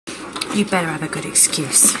You better have a good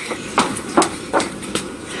excuse.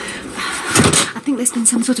 I think there's been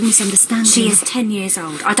some sort of misunderstanding. She is 10 years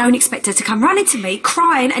old. I don't expect her to come running to me,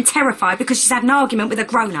 crying and terrified because she's had an argument with a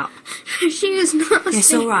grown-up. She was nasty.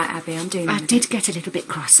 It's all right, Abby, I'm doing it. I did get a little bit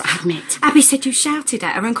cross, I admit. Abby said you shouted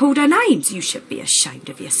at her and called her names. You should be ashamed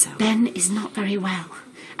of yourself. Ben is not very well.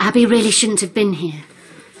 Abby really shouldn't have been here.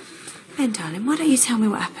 Ben, darling, why don't you tell me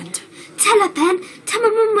what happened? Tell her, Ben. Tell my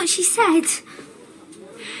mum what she said.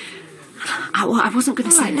 I wasn't going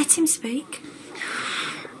to say... All right, let him speak.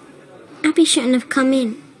 Abby shouldn't have come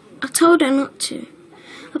in. I told her not to.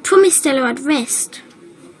 I promised Stella I'd rest.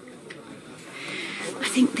 I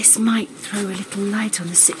think this might throw a little light on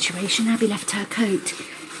the situation. Abby left her coat.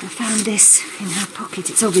 I found this in her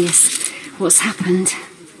pocket. It's obvious what's happened.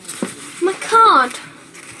 My card.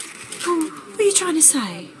 Oh, what are you trying to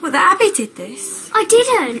say? What, that Abby did this? I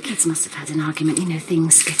didn't. The kids must have had an argument. You know,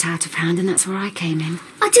 things get out of hand, and that's where I came in.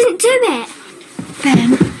 I didn't do it.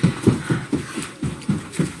 Ben...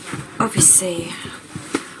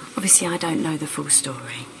 Obviously I don't know the full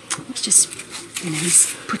story. It's just, you know,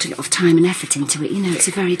 he's put a lot of time and effort into it. You know, it's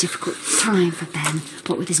a very difficult time for Ben,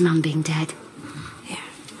 what with his mum being dead. Yeah,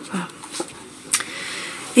 well,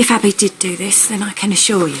 if Abby did do this, then I can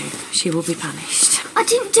assure you she will be punished. I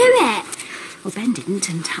didn't do it. Well, Ben didn't,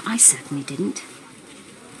 and I certainly didn't.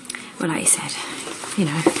 Well, like you said, you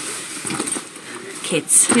know,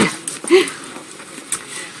 kids. Yeah.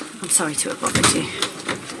 I'm sorry to have bothered you.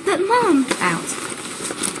 But, Mum... Out.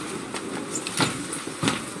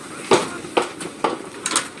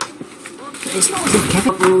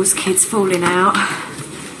 Rules, kids falling out,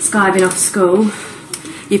 skiving off school.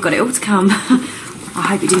 You've got it all to come. I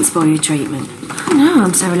hope you didn't spoil your treatment. Oh, no,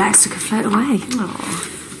 I'm so relaxed I could float away. Oh.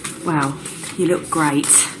 Well, you look great.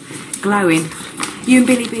 Glowing. You and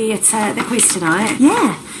Billy be at the quiz tonight?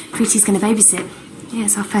 Yeah. Preeti's going to babysit. Yeah,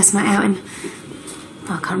 it's our first night out and...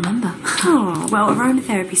 I can't remember. Oh, well,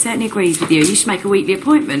 aromatherapy certainly agrees with you. You should make a weekly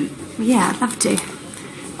appointment. Well, yeah, I'd love to.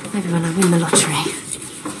 Maybe when I win the lottery.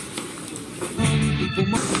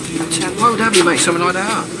 Chad, why would Abby make something like that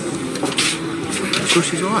up? I'm sure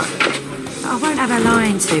she's all right. I won't have her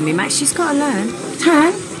lying to me, Max. She's got to learn.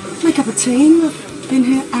 Tan, make up a team. I've been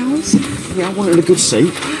here hours. Yeah, I wanted a good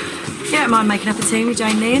seat. You don't mind making up a team with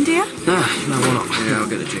Jane Leon, do you? No, why not? Yeah, I'll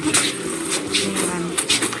get the drink.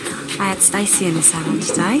 I had Stacey in the salon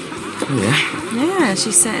today. Oh, yeah? Yeah,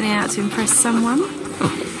 she's certainly out to impress someone. Oh,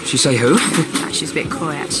 she say who? She's a bit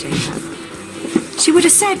coy, actually. But she would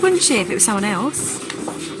have said, wouldn't she, if it was someone else?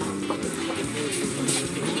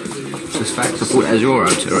 Just facts. I thought that was your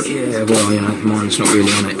answer. Yeah, well, you know, mine's not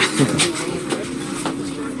really on it.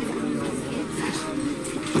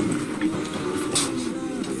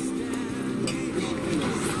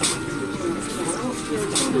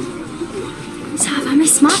 So have I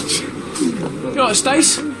missed much? You all right,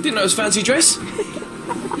 Stace? Didn't know it was fancy dress.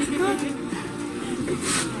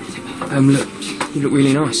 Look, you look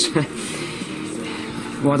really nice.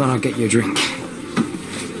 Why don't I get you a drink?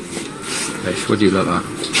 Stace, what do you look like?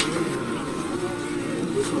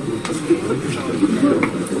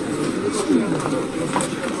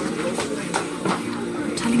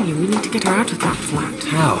 I'm telling you, we need to get her out of that flat.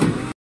 How?